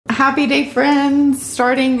Happy day, friends!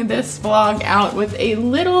 Starting this vlog out with a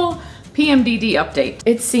little PMDD update.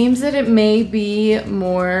 It seems that it may be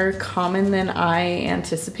more common than I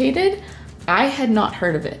anticipated. I had not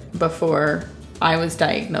heard of it before I was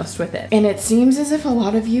diagnosed with it. And it seems as if a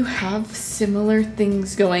lot of you have similar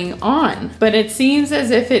things going on, but it seems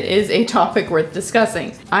as if it is a topic worth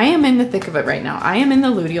discussing. I am in the thick of it right now. I am in the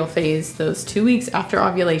luteal phase, those 2 weeks after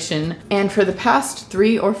ovulation. And for the past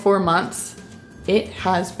 3 or 4 months, it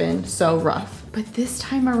has been so rough. But this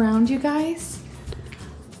time around, you guys,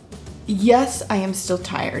 yes, I am still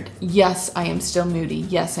tired. Yes, I am still moody.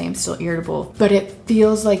 Yes, I am still irritable, but it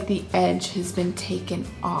feels like the edge has been taken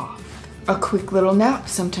off. A quick little nap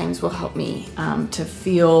sometimes will help me to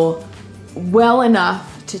feel well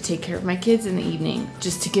enough to take care of my kids in the evening,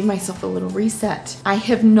 just to give myself a little reset. I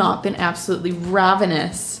have not been absolutely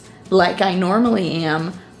ravenous like I normally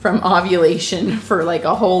am from ovulation for like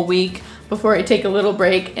a whole week before I take a little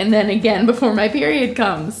break, and then again before my period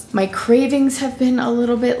comes. My cravings have been a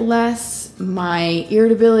little bit less. My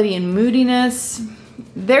irritability and moodiness,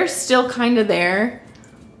 they're still kind of there,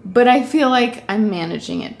 but I feel like I'm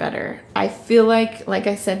managing it better. I feel like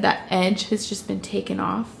I said, that edge has just been taken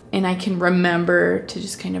off, and I can remember to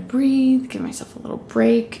just kind of breathe, give myself a little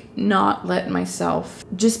break, not let myself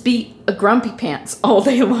just be a grumpy pants all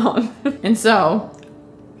day long. And so,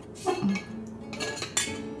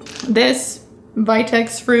 this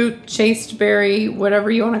Vitex fruit, chased berry,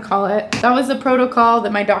 whatever you want to call it, that was the protocol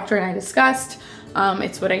that my doctor and I discussed.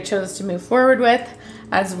 It's what I chose to move forward with,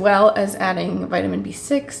 as well as adding vitamin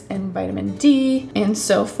B6 and vitamin D. And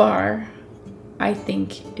so far, I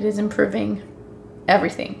think it is improving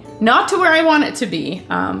everything. Not to where I want it to be,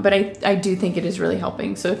 but I do think it is really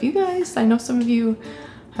helping. So if you guys, I know some of you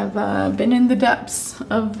have been in the depths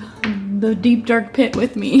of the deep dark pit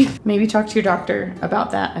with me, maybe talk to your doctor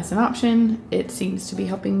about that as an option. It seems to be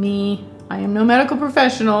helping me. I am no medical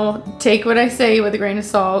professional. Take what I say with a grain of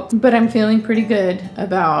salt, but I'm feeling pretty good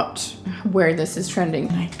about where this is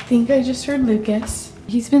trending. I think I just heard Lucas.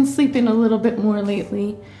 He's been sleeping a little bit more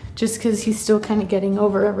lately, just because he's still kind of getting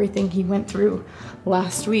over everything he went through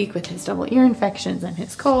last week with his double ear infections and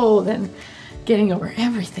his cold and getting over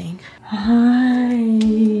everything. Hi.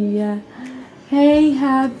 Hey,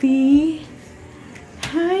 Happy.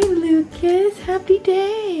 Hi, Lucas. Happy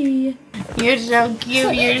day. You're so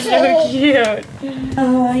cute. You're so cute.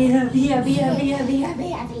 Oh, I love you. Happy. I'm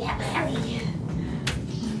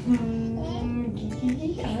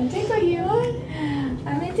gonna tickle you.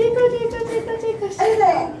 I'm gonna tickle.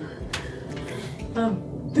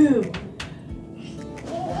 Boo.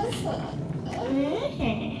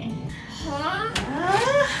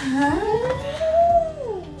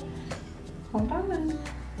 Hold on.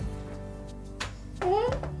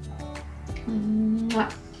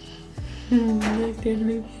 Look, there's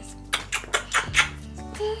Lucas.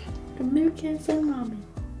 Lucas and Mommy.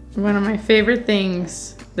 One of my favorite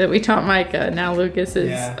things that we taught Micah, now Lucas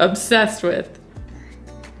is obsessed with.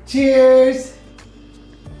 Cheers!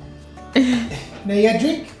 Now you gotta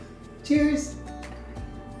drink. Cheers.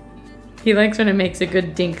 He likes when it makes a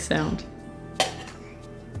good dink sound.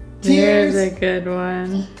 Cheers. There's a good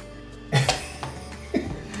one.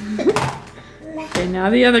 Okay, now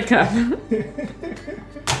the other cup.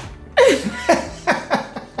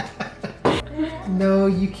 No,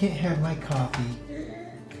 you can't have my coffee.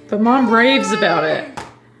 But Mom raves about it.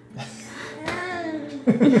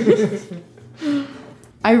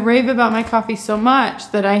 I rave about my coffee so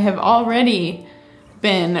much that I have already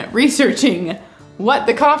been researching what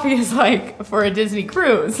the coffee is like for a Disney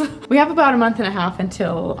cruise. We have about a month and a half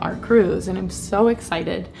until our cruise, and I'm so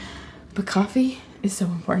excited. But coffee is so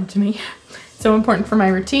important to me. So important for my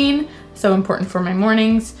routine, so important for my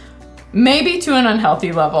mornings, maybe to an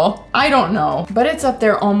unhealthy level, I don't know. But it's up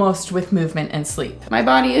there almost with movement and sleep. My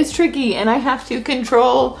body is tricky, and I have to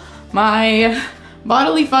control my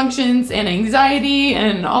bodily functions and anxiety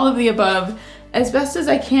and all of the above as best as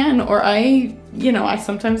I can, or I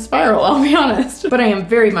sometimes spiral, I'll be honest. But I am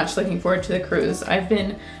very much looking forward to the cruise. I've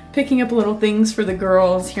been picking up little things for the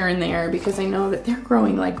girls here and there because I know that they're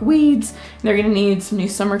growing like weeds. They're gonna need some new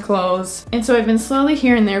summer clothes. And so I've been slowly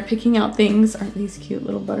here and there picking out things. Aren't these cute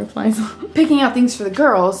little butterflies? Picking out things for the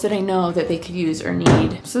girls that I know that they could use or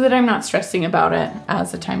need, so that I'm not stressing about it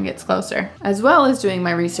as the time gets closer. As well as doing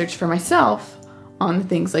my research for myself on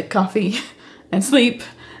things like coffee and sleep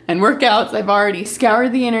and workouts. I've already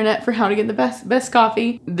scoured the internet for how to get the best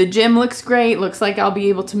coffee. The gym looks great. Looks like I'll be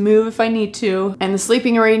able to move if I need to. And the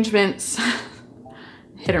sleeping arrangements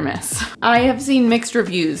hit or miss. I have seen mixed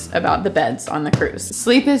reviews about the beds on the cruise.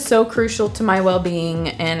 Sleep is so crucial to my well-being,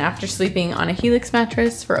 and after sleeping on a Helix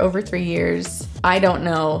mattress for over 3 years, I don't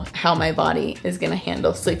know how my body is gonna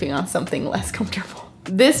handle sleeping on something less comfortable.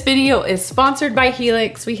 This video is sponsored by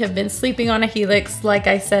Helix. We have been sleeping on a Helix, like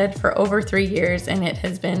I said, for over 3 years, and it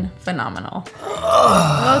has been phenomenal.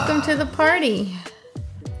 Welcome to the party.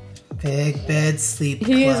 Big bed sleep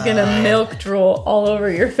He is club. gonna milk drool all over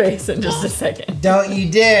your face in just a second. Don't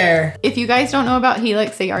you dare. If you guys don't know about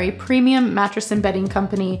Helix, they are a premium mattress and bedding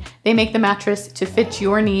company. They make the mattress to fit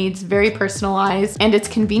your needs, very personalized, and it's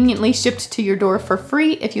conveniently shipped to your door for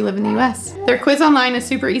free if you live in the US. Their quiz online is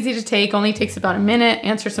super easy to take, only takes about a minute,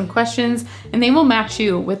 answer some questions, and they will match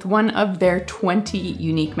you with one of their 20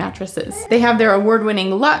 unique mattresses. They have their award-winning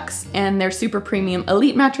Luxe and their super premium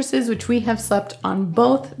Elite mattresses, which we have slept on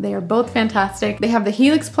both. They are both fantastic. They have the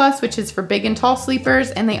Helix Plus, which is for big and tall sleepers,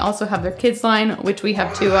 and they also have their kids line, which we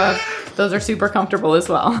have 2 of. Those are super comfortable as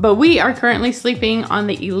well. But we are currently sleeping on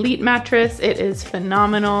the Elite mattress. It is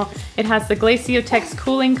phenomenal. It has the Glaciotex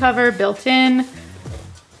cooling cover built in.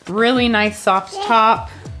 Really nice soft top.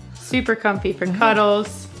 Super comfy for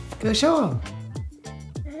cuddles. Go show them.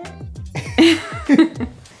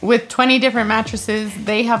 With 20 different mattresses,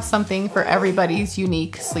 they have something for everybody's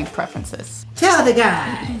unique sleep preferences. Tell the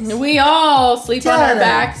guys. We all sleep on our Tell them.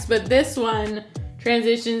 backs, but this one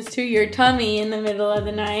transitions to your tummy in the middle of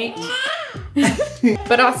the night.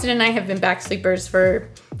 But Austin and I have been back sleepers for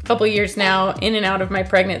a couple years now, in and out of my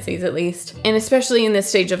pregnancies at least. And especially in this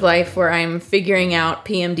stage of life where I'm figuring out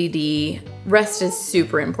PMDD, rest is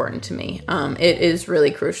super important to me. It is really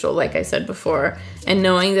crucial, like I said before. And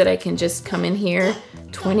knowing that I can just come in here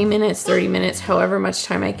 20 minutes, 30 minutes, however much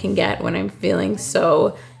time I can get when I'm feeling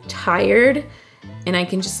so tired, and I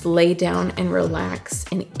can just lay down and relax.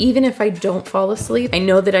 And even if I don't fall asleep, I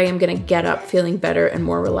know that I am gonna get up feeling better and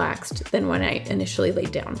more relaxed than when I initially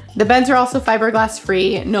laid down. The beds are also fiberglass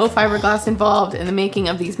free, no fiberglass involved in the making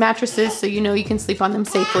of these mattresses, so you know you can sleep on them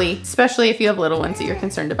safely, especially if you have little ones that you're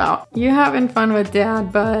concerned about. You having fun with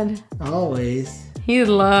Dad, bud? Always. He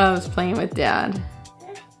loves playing with Dad.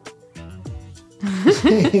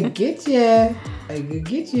 Get ya. I could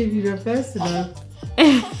get you if you're not fast enough.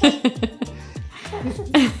 I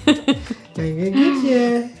could get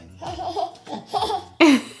ya. I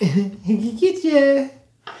could get ya.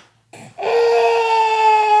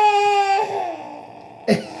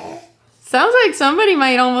 Sounds like somebody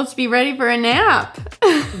might almost be ready for a nap.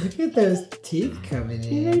 Look at those teeth coming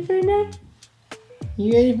in. You ready for a nap?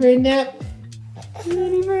 You ready for a nap? You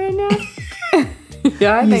ready for a nap?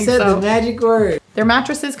 Yeah, I You think said so. the magic word. Their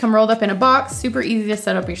mattresses come rolled up in a box, super easy to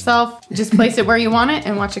set up yourself. Just place it where you want it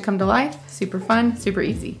and watch it come to life. Super fun, super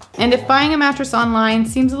easy. And if buying a mattress online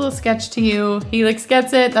seems a little sketch to you, Helix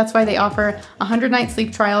gets it. That's why they offer a 100-night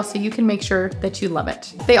sleep trial so you can make sure that you love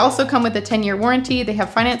it. They also come with a 10-year warranty. They have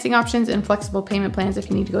financing options and flexible payment plans if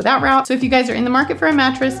you need to go that route. So if you guys are in the market for a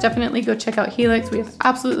mattress, definitely go check out Helix. We have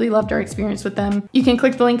absolutely loved our experience with them. You can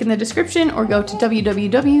click the link in the description or go to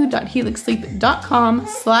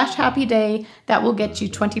www.helixsleep.com/happyday. That will get you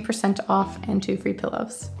 20% off and 2 free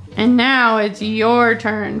pillows. And now it's your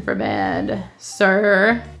turn for bed,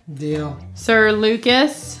 sir. Deal. Sir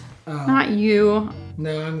Lucas. Oh. Not you.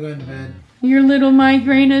 No, I'm going to bed. Your little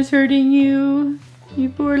migraine is hurting you. You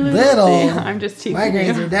poor little thing. I'm just teasing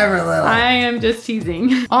Migraines you. are never little. I am just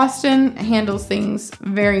teasing. Austin handles things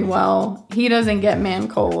very well. He doesn't get man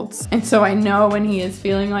colds. And so I know when he is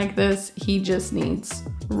feeling like this, he just needs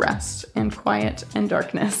rest and quiet and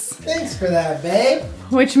darkness. Thanks for that, babe.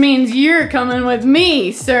 Which means you're coming with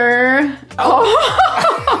me, sir.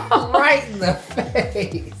 Oh. Right in the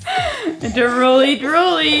face. Drooly,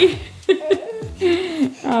 drooly.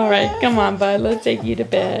 All right, come on, bud. Let's take you to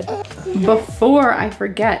bed. Before I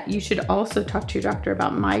forget, you should also talk to your doctor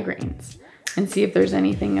about migraines and see if there's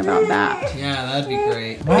anything about that. Yeah, that'd be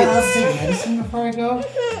great. Am I allowed to take medicine before I go?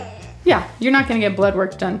 Yeah, you're not gonna get blood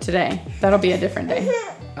work done today. That'll be a different day.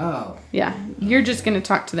 Oh. Yeah, you're just gonna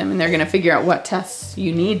talk to them and they're gonna figure out what tests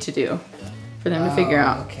you need to do for them to figure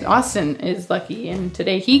out. Okay. Austin is lucky and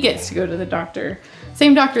today he gets to go to the doctor.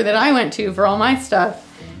 Same doctor that I went to for all my stuff.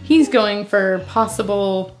 He's going for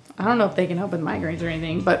possible, I don't know if they can help with migraines or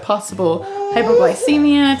anything, but possible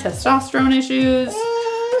hypoglycemia, testosterone issues.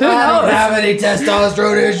 Who I don't knows? have any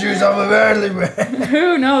testosterone issues. I'm a manly man.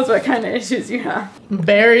 Who knows what kind of issues you have?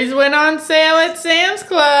 Berries went on sale at Sam's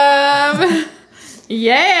Club.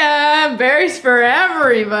 Yeah, berries for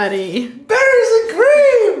everybody. Berries and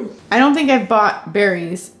cream. I don't think I've bought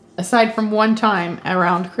berries aside from one time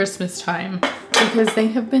around Christmas time, because they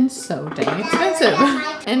have been so dang expensive.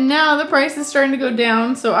 And now the price is starting to go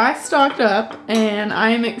down, so I stocked up and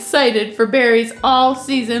I am excited for berries all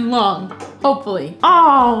season long, hopefully.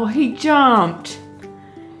 Oh, he jumped.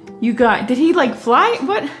 You got, did he like fly?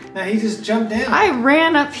 What? No, he just jumped down. I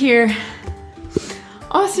ran up here.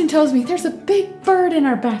 Austin tells me there's a big bird in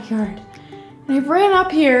our backyard. And I ran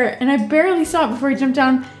up here and I barely saw it before he jumped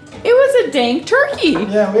down. It was a dang turkey.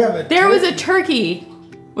 Yeah, we have a There was a turkey.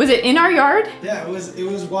 Was it in our yard? Yeah, it was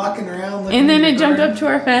walking around looking And then in it the jumped garden. up to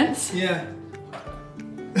our fence? Yeah.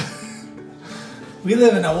 We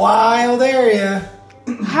live in a wild area.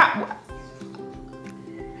 How?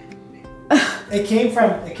 It came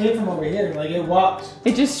from over here. Like it walked.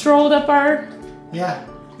 It just strolled up our... Yeah.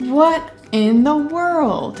 What in the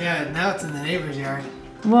world? Yeah, now it's in the neighbor's yard.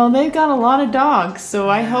 Well, they've got a lot of dogs, so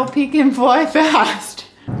I hope he can fly fast.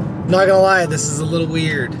 Not gonna lie, this is a little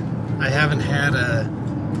weird. I haven't had a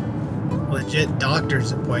legit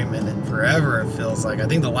doctor's appointment in forever, it feels like. I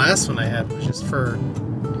think the last one I had was just for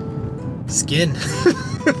skin.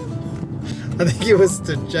 I think it was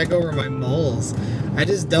to check over my moles. I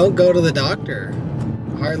just don't go to the doctor.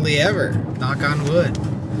 Hardly ever. Knock on wood.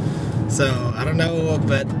 So, I don't know,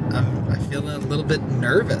 but I'm feeling a little bit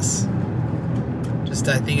nervous.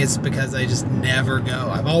 I think it's because I just never go.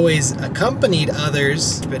 I've always accompanied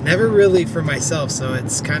others, but never really for myself. So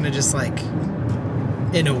it's kind of just like,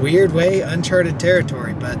 in a weird way, uncharted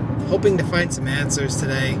territory, but hoping to find some answers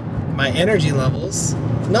today. My energy levels,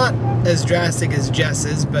 not as drastic as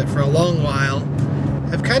Jess's, but for a long while,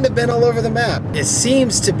 have kind of been all over the map. It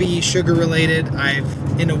seems to be sugar related.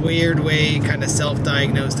 I've, in a weird way, kind of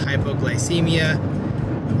self-diagnosed hypoglycemia.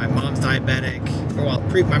 My mom's diabetic. Well,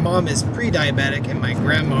 my mom is pre-diabetic and my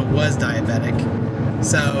grandma was diabetic.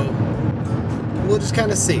 So we'll just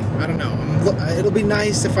kind of see. I don't know. It'll be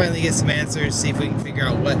nice to finally get some answers, see if we can figure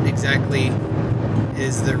out what exactly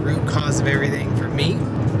is the root cause of everything for me.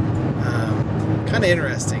 Kind of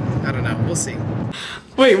interesting. I don't know. We'll see.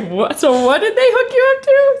 Wait, what? So what did they hook you up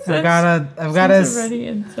to? I've got a ready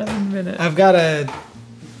in 7 minutes. I've got a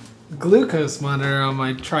glucose monitor on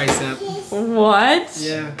my tricep. What?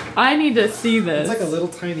 Yeah. I need to see this. It's like a little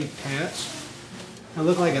tiny patch. I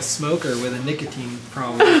look like a smoker with a nicotine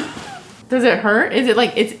problem. Does it hurt? Is it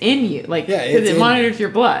like it's in you? Like, Yeah, because it's it in monitors your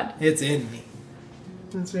blood. It's in me.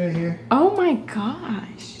 It's right here. Oh my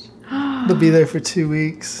gosh. It'll be there for 2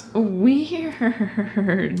 weeks. Weird.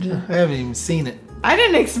 I haven't even seen it. I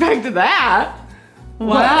didn't expect that.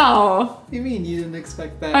 Wow. What do you mean you didn't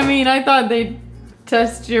expect that? I mean, I thought they'd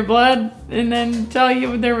test your blood and then tell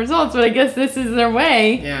you their results, but I guess this is their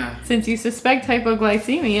way. Yeah. Since you suspect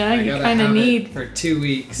hypoglycemia, you gotta kind of have it need for 2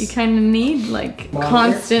 weeks. You kind of need like Monitor?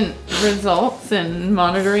 constant results and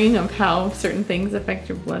monitoring of how certain things affect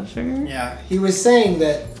your blood sugar. Yeah. He was saying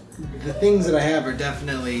that the things that I have are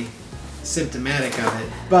definitely symptomatic of it,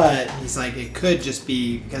 but he's like it could just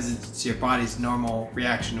be because it's your body's normal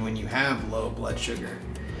reaction when you have low blood sugar.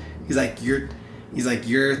 He's like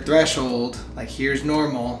your threshold, like here's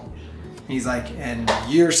normal. He's like, and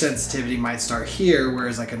your sensitivity might start here,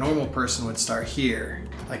 whereas like a normal person would start here,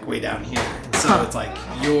 like way down here. And so it's like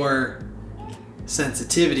your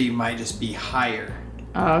sensitivity might just be higher.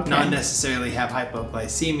 Oh, okay. Not necessarily have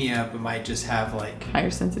hypoglycemia, but might just have like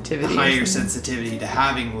Higher sensitivity. higher sensitivity to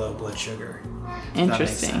having low blood sugar. If that makes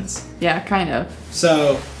Interesting. sense. Yeah, kind of.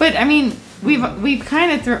 So, But I mean, we've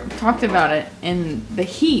kind of talked about it in the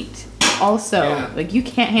heat. Also, Yeah. like you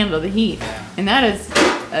can't handle the heat, Yeah. and that is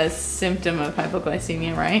a symptom of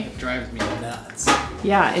hypoglycemia, right? it drives me nuts.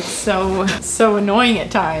 Yeah, it's so annoying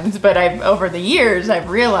at times. But over the years I've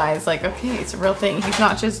realized like, okay, it's a real thing. He's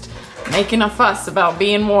not just making a fuss about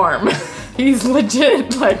being warm. He's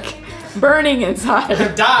legit like burning inside.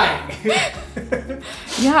 I'm dying.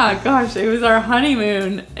 Yeah, gosh, it was our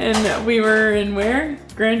honeymoon, and we were in where?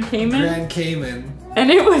 Grand Cayman? Grand Cayman. And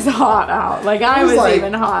it was hot out. Like, I was like-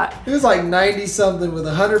 even hot. It was like 90 something with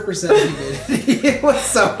 100% humidity. It was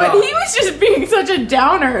so hot. But he was just being such a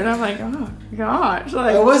downer, and I'm like, oh gosh.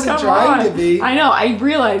 Like, I wasn't come trying on. to be. I know, I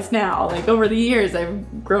realize now, like over the years,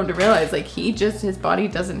 I've grown to realize, like his body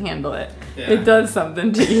doesn't handle it. Yeah. It does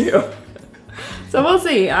something to you. So we'll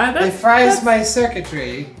see. It fries my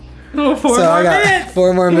circuitry. Oh, 4 So more I got minutes.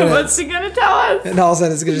 4 more minutes. What's he gonna tell us? And all of a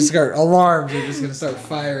sudden it's gonna start, alarms are just gonna start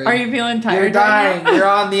firing. Are you feeling tired? You're dying. right now? You're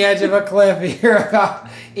on the edge of a cliff. You're about,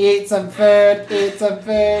 eat some food, eat some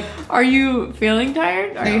food. Are you feeling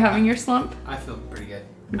tired? Are you having your slump? I feel pretty good.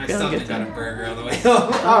 You're I feeling still good got a today? burger on the way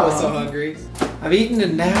home. I was so hungry. I've eaten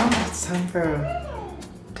and now it's time for a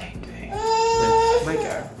date with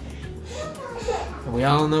Micah. And we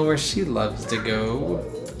all know where she loves to go.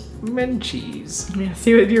 Menchie's. Yeah,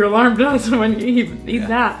 see what your alarm does when you eat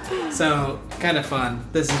that. So, kind of fun.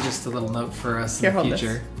 This is just a little note for us Here, in the hold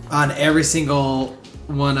future. On every single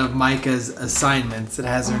one of Micah's assignments, it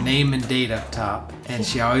has her name and date up top. And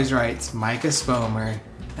she always writes Micah Spomer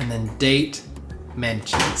and then date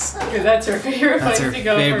Menchie's. Because that's her favorite That's place her to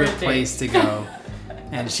go favorite for a date. place to go.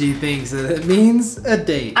 And she thinks that it means a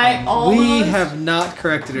date. I And almost- we have not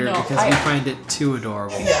corrected her No, because we find it too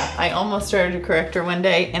adorable. Yeah, I almost started to correct her one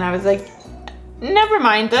day, and I was like, never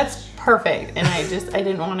mind, that's perfect. And I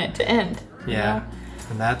didn't want it to end. you Yeah, know?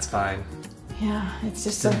 and that's fine. Yeah, it's just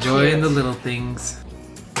Just so enjoying cute. the little things.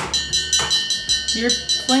 You're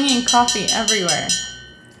flinging coffee everywhere.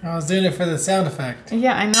 I was doing it for the sound effect.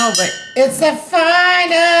 Yeah, I know, but It's the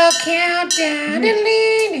final countdown.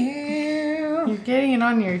 you're getting it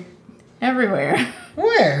on your everywhere.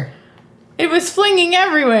 Where? It was flinging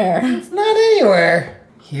everywhere. It's not anywhere.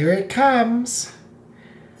 Here it comes.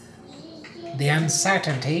 The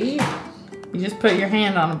uncertainty. You just put your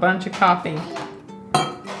hand on a bunch of coffee.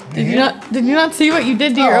 Did you not see what you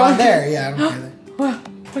did to your Oh, own? I'm there. Yeah, I'm there. What?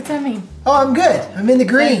 What's that mean? Oh, I'm good. I'm in the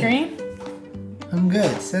Is green. that green? I'm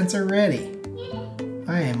good. Sensor ready.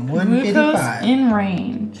 I am Glucose 155. in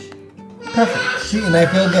range. Perfect. See, and I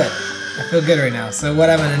feel good. I feel good right now. So what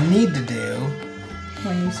I'm gonna need to do.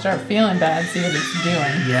 When you start feeling bad, see what it's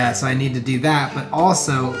doing. Yeah, so I need to do that, but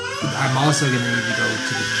also, I'm also gonna need to go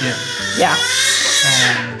to the gym Yeah.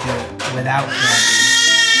 and do it without candy.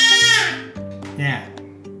 Yeah.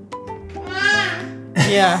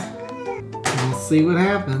 Yeah. We'll see what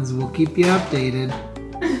happens. We'll keep you updated.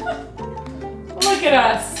 Look at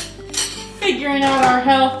us. Figuring out our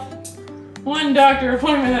health. One doctor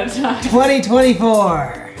appointment at a time.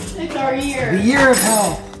 2024. It's our The year. year of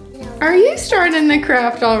health. Are you starting the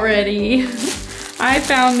craft already? I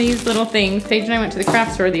found these little things. Paige and I went to the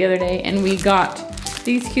craft store the other day and we got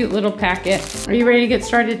these cute little packets. Are you ready to get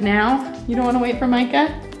started now? You don't want to wait for Micah?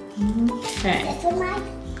 Okay.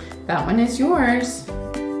 That one is yours.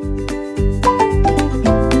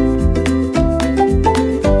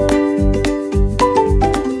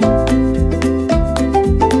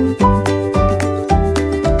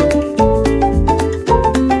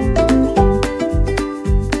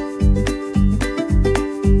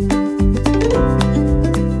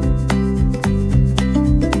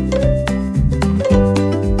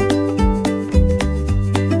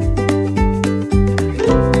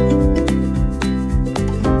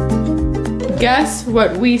 Guess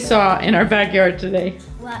what we saw in our backyard today?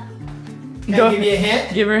 What? Can I give you a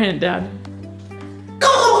hint? Give her a hint, Dad.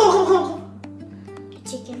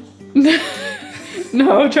 Chicken.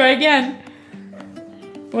 No, try again.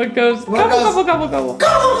 What goes? What Gobble, goes- gobble, gobble,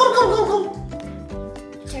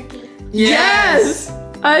 gobble. Turkey. Yes!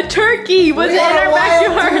 A turkey was We in had our a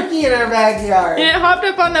wild backyard. turkey in our backyard. And it hopped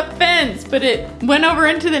up on the fence, but it went over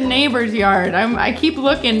into the neighbor's yard. I keep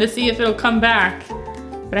looking to see if it'll come back,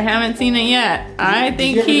 but I haven't seen it yet. I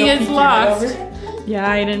think Did you he ever go is peek your lost. head over? Yeah,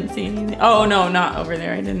 I didn't see anything. Oh no, not over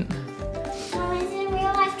there. I didn't. Oh, is it a real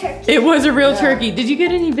life turkey? It was a real Yeah. turkey. Did you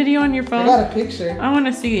get any video on your I phone? got a picture. I want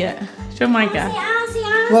to see it. Show Micah. I don't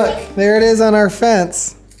see. Look, there it is on our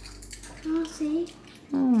fence. I don't see.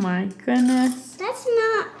 Oh my goodness. That's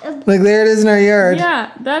not a. Look, there it is in our yard.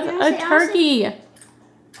 Yeah, that's Yeah, a see, turkey.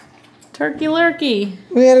 Turkey lurkey.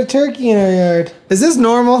 We had a turkey in our yard. Is this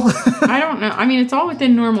normal? I don't know. I mean, it's all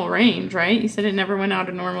within normal range, right? You said it never went out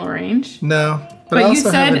of normal range. No. But I you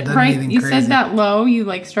also haven't said done right. anything You crazy. said that low. You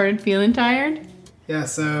like started feeling tired. Yeah,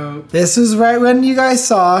 so this was right when you guys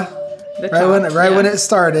saw. The Right when it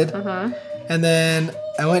started. Uh huh. And then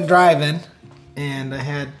I went driving and I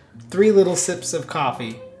had 3 little sips of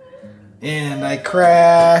coffee. And I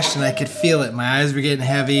crashed and I could feel it. My eyes were getting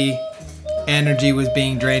heavy. Energy was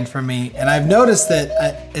being drained from me. And I've noticed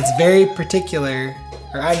that it's very particular,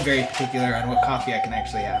 or I'm very particular on what coffee I can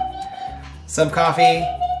actually have. Some coffee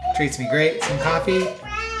treats me great. Some coffee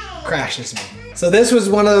crashes me. So this was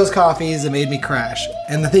one of those coffees that made me crash.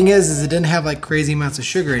 And the thing is it didn't have like crazy amounts of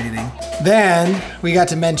sugar or anything. Then we got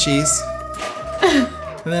to Menchie's.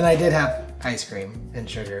 And then I did have ice cream and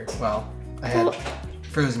sugar. Well, I had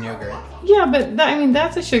frozen yogurt. Yeah, but I mean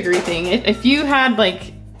that's a sugary thing. If you had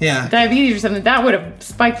like Yeah. diabetes or something, that would have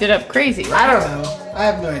spiked it up crazy. Right? I don't know. I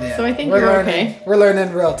have no idea. So I think We're you're learning. okay. We're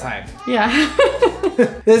learning real time. Yeah.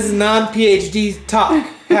 This is non-PhD talk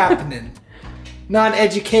happening.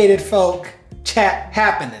 Non-educated folk chat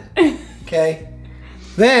happening. Okay?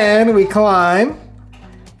 Then we climb,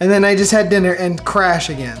 and then I just had dinner and crash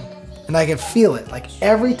again. And I could feel it. Like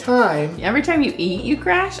every time. Every time you eat, you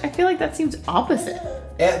crash. I feel like that seems opposite.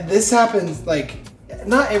 This happens like,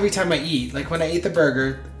 not every time I eat. Like when I eat the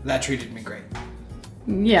burger, that treated me great.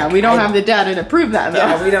 Yeah, we don't have the data to prove that though.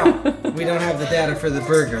 Yeah, we don't. We don't have the data for the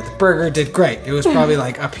burger. The burger did great. It was probably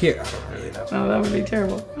like up here. I don't really know. Oh, that would be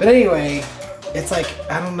terrible. But anyway, it's like,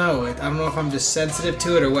 I don't know. I don't know if I'm just sensitive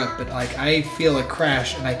to it or what, but like I feel a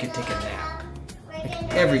crash and I could take a nap.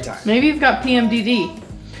 Like every time. Maybe you've got PMDD.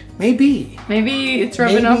 Maybe. Maybe it's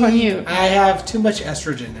rubbing off on you. I have too much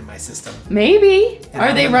estrogen in my system. Maybe. And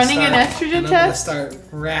Are they running an estrogen test? I'm gonna start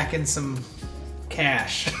racking some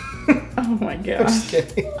cash. Oh my I'm gosh. just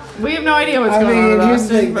kidding. We have no idea what's going on with here's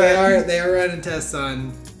the Austin, thing. but They are running tests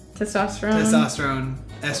on testosterone.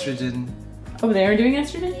 estrogen. Oh, they are doing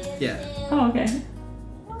estrogen? Yeah. Oh, okay.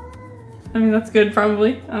 I mean, that's good,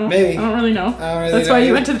 probably. Maybe. I don't really know. I don't really That's know why you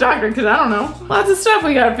either. went to the doctor, because I don't know. Lots of stuff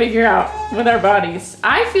we gotta figure out with our bodies.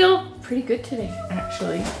 I feel pretty good today,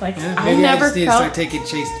 actually. Like, Yeah, I maybe never just need to felt... start taking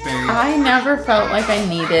chaste berries. I never felt like I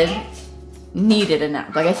needed a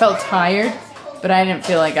nap. Like, I felt tired, but I didn't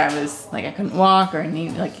feel like I was, like, I couldn't walk or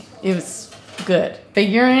need, like, it was good.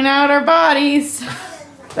 Figuring out our bodies.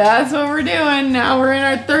 That's what we're doing. Now we're in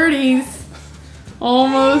our 30s.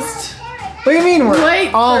 Almost. What do you mean we're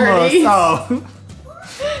Late almost? 30s. Oh.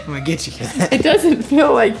 I'm gonna get you for that. It doesn't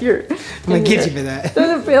feel like you're... I'm gonna get you for that. It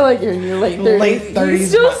doesn't feel like you're in your late 30s. Late 30s. You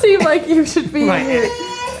still seem like you should be My- in your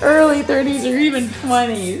early 30s or even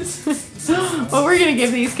 20s. Well, we're gonna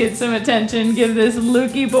give these kids some attention. Give this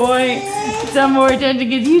Lukey boy some more attention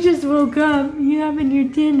because you just woke up. You having your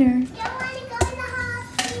dinner.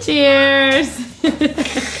 Cheers.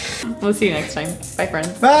 We'll see you next time. Bye, friends.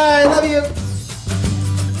 Bye. Love you.